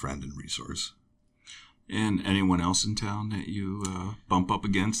friend and resource. And anyone else in town that you bump up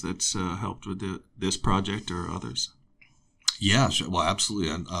against that's helped with this project or others? Yeah, well,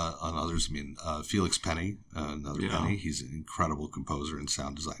 absolutely. On others, I mean, Felix Penny, Penny. He's an incredible composer and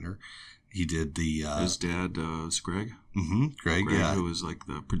sound designer. He did his dad is Greg. Mm-hmm. Greg, who was like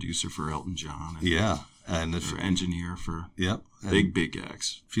the producer for Elton John. And engineer for big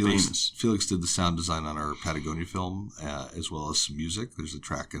acts. Felix did the sound design on our Patagonia film, as well as some music. There's a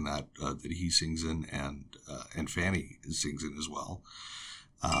track in that he sings in, and Fanny sings in as well.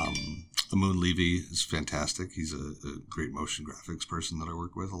 Amun Levy is fantastic. He's a great motion graphics person that I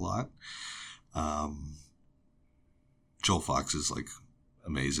work with a lot. Joel Fox is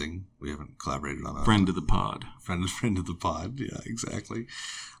amazing. We haven't collaborated on friend of the pod. Friend of the pod. Yeah, exactly.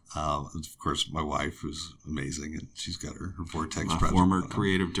 Of course, my wife, who's amazing, and she's got her Vortex project. Former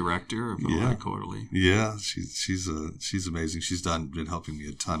creative director of Ojai Quarterly. Yeah, she's amazing. She's been helping me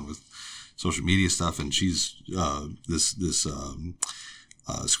a ton with social media stuff, and she's this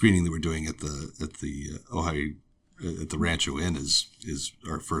screening that we're doing at the Ojai at the Rancho Inn is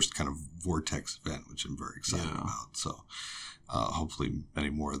our first kind of Vortex event, which I'm very excited about. So hopefully many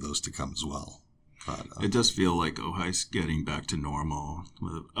more of those to come as well. But, it does feel like Ojai's getting back to normal.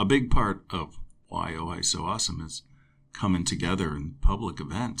 A big part of why Ojai's so awesome is coming together in public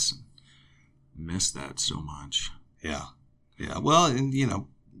events. Miss that so much. Yeah. Well, and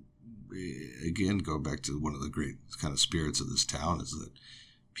again, going back to one of the great kind of spirits of this town is that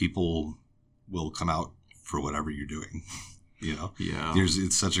people will come out for whatever you're doing.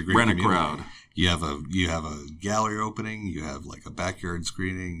 It's such a great community. A crowd. You have a gallery opening. You have a backyard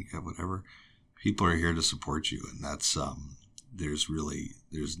screening. You have whatever. People are here to support you, and that's there's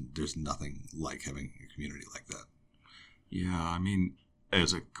nothing like having a community like that. Yeah, I mean,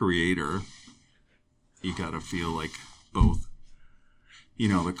 as a creator, you got to feel like both,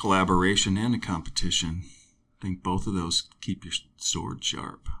 the collaboration and the competition. I think both of those keep your sword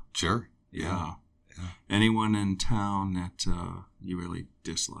sharp. Sure. Yeah. Anyone in town that you really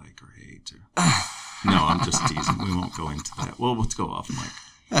dislike or hate? No, I'm just teasing. We won't go into that. Well, let's go off mic.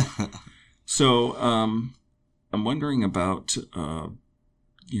 So, I'm wondering about, I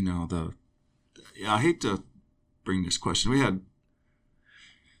hate to bring this question. We had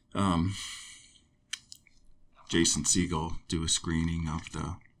Jason Segel do a screening of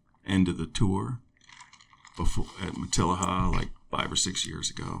the end of the tour before at Matilaha like 5 or 6 years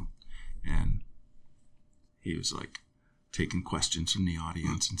ago, and he was like taking questions from the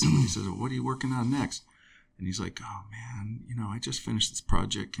audience, and somebody says, well, "What are you working on next?" And he's like, "Oh man, I just finished this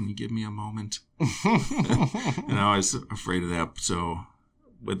project. Can you give me a moment?" And I was afraid of that. So,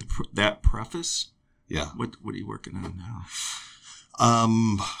 with that preface, Yeah. what are you working on now?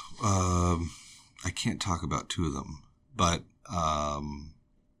 I can't talk about two of them, but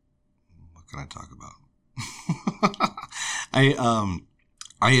what can I talk about? I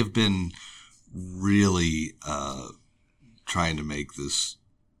have been really trying to make this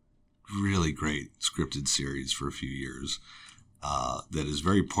really great scripted series for a few years that is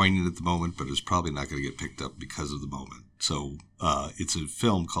very poignant at the moment, but is probably not going to get picked up because of the moment. So it's a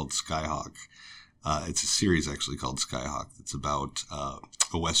film called Skyhawk. It's a series actually called Skyhawk that's about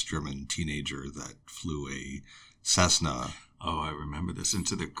a West German teenager that flew a Cessna. Oh, I remember this.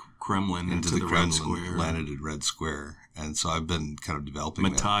 Into the Kremlin, into the Kremlin, Red Square. Landed at Red Square. And so I've been kind of developing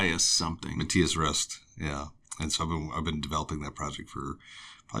Matthias something. Matthias Rust, yeah. And so I've been developing that project for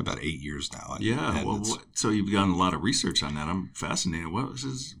probably about 8 years now. So you've done a lot of research on that. I'm fascinated. What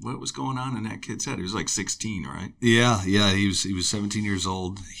was going on in that kid's head? He was like 16, right? Yeah. He was 17 years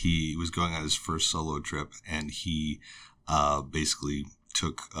old. He was going on his first solo trip, and he basically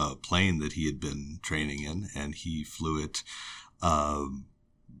took a plane that he had been training in, and he flew it to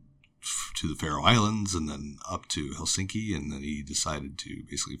the Faroe Islands and then up to Helsinki, and then he decided to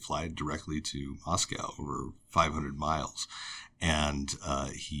basically fly directly to Moscow over 500 miles. And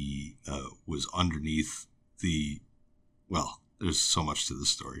he was underneath there's so much to the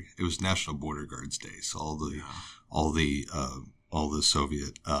story. It was National Border Guards Day, so all the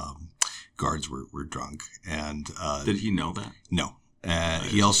Soviet guards were drunk. And did he know that? No.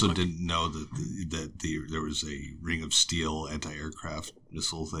 He also didn't know that there was a Ring of Steel anti-aircraft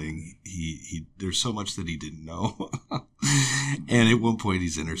missile thing. There's so much that he didn't know. And at one point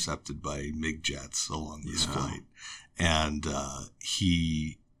he's intercepted by MiG jets along this flight. And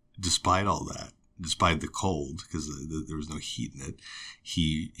he, despite all that, despite the cold, because there was no heat in it,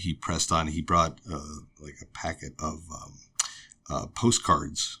 he pressed on. He brought like a packet of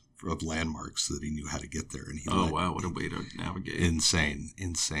postcards of landmarks so that he knew how to get there. And wow, what a way to navigate. Insane.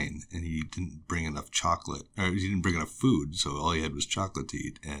 And he didn't bring enough chocolate, or he didn't bring enough food, so all he had was chocolate to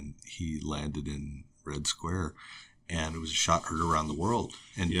eat. And he landed in Red Square, and it was a shot heard around the world.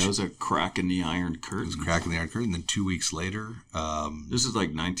 And it was a crack in the Iron Curtain. It was a crack in the Iron Curtain. And then 2 weeks later... this is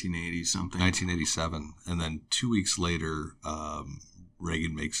like 1980 something. 1987. And then 2 weeks later,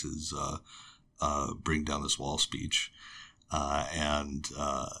 Reagan makes his Bring Down This Wall speech. And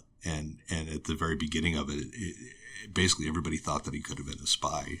at the very beginning of it, basically everybody thought that he could have been a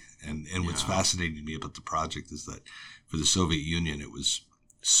spy. And what's fascinating to me about the project is that for the Soviet Union, it was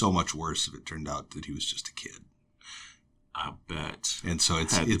so much worse if it turned out that he was just a kid. I bet. And so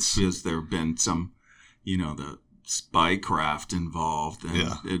has there been some, the spy craft involved,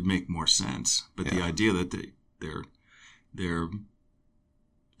 and it'd make more sense. But the idea that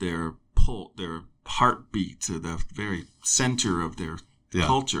their heartbeat to the very center of their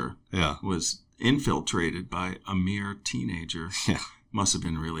culture was infiltrated by a mere teenager. Must have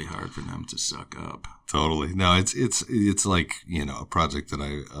been really hard for them to suck up. Totally. No, it's like, a project that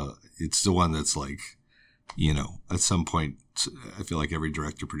it's the one that's like, at some point, I feel like every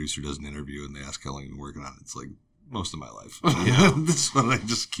director producer does an interview and they ask how long you've been working on it. It's like most of my life. This one I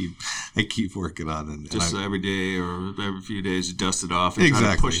keep working on, and every day or every few days you dust it off and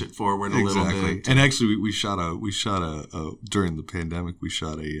try to push it forward a little bit. And actually, we shot a during the pandemic. We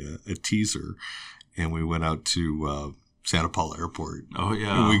shot a teaser, and we went out to Santa Paula Airport. Oh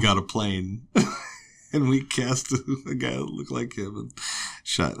yeah, and we got a plane. And we cast a guy that looked like him and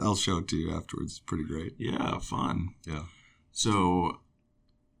shot. I'll show it to you afterwards. It's pretty great. Yeah, fun. Yeah. So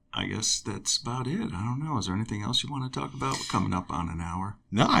I guess that's about it. I don't know. Is there anything else you want to talk about? We're coming up on an hour.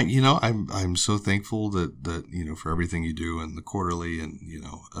 No, I'm so thankful that for everything you do in the Quarterly, and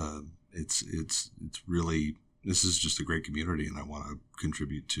it's really, this is just a great community, and I want to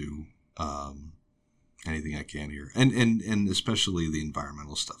contribute to anything I can here, and especially the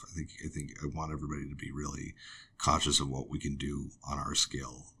environmental stuff. I think I want everybody to be really conscious of what we can do on our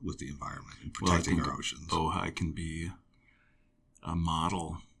scale with the environment and protecting our oceans. Ojai can be a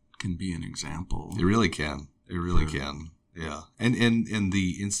model, can be an example. It really can. It really can. Yeah. And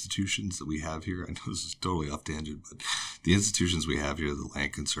the institutions that we have here, I know this is totally off tangent, but the institutions we have here, the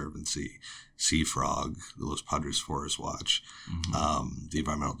Land Conservancy, Sea Frog, the Los Padres Forest Watch, the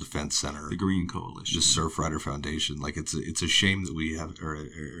Environmental Defense Center, the Green Coalition, the Surfrider Foundation. Like it's a shame that we are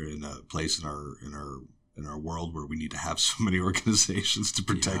in a place in our world where we need to have so many organizations to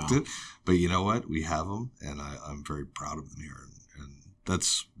protect it. But you know what? We have them, and I'm very proud of them here. And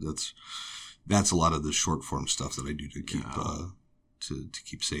that's a lot of the short form stuff that I do to keep to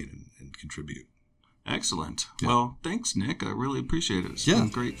keep sane and contribute. Excellent. Yeah. Well, thanks, Nick. I really appreciate it. It's been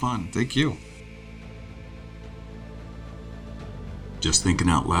great fun. Thank you. Just thinking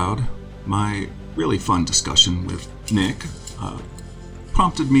out loud, my really fun discussion with Nick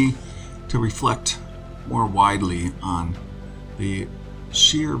prompted me to reflect more widely on the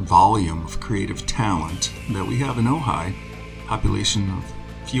sheer volume of creative talent that we have in Ojai, population of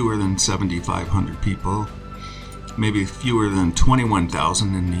fewer than 7,500 people, maybe fewer than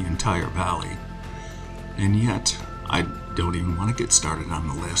 21,000 in the entire valley. And yet, I don't even want to get started on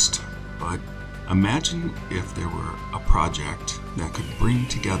the list, but imagine if there were a project that could bring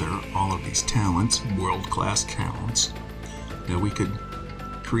together all of these talents, world-class talents, that we could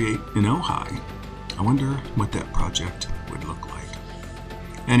create in Ojai. I wonder what that project would look like.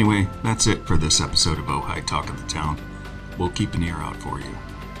 Anyway, that's it for this episode of Ojai Talk of the Town. We'll keep an ear out for you.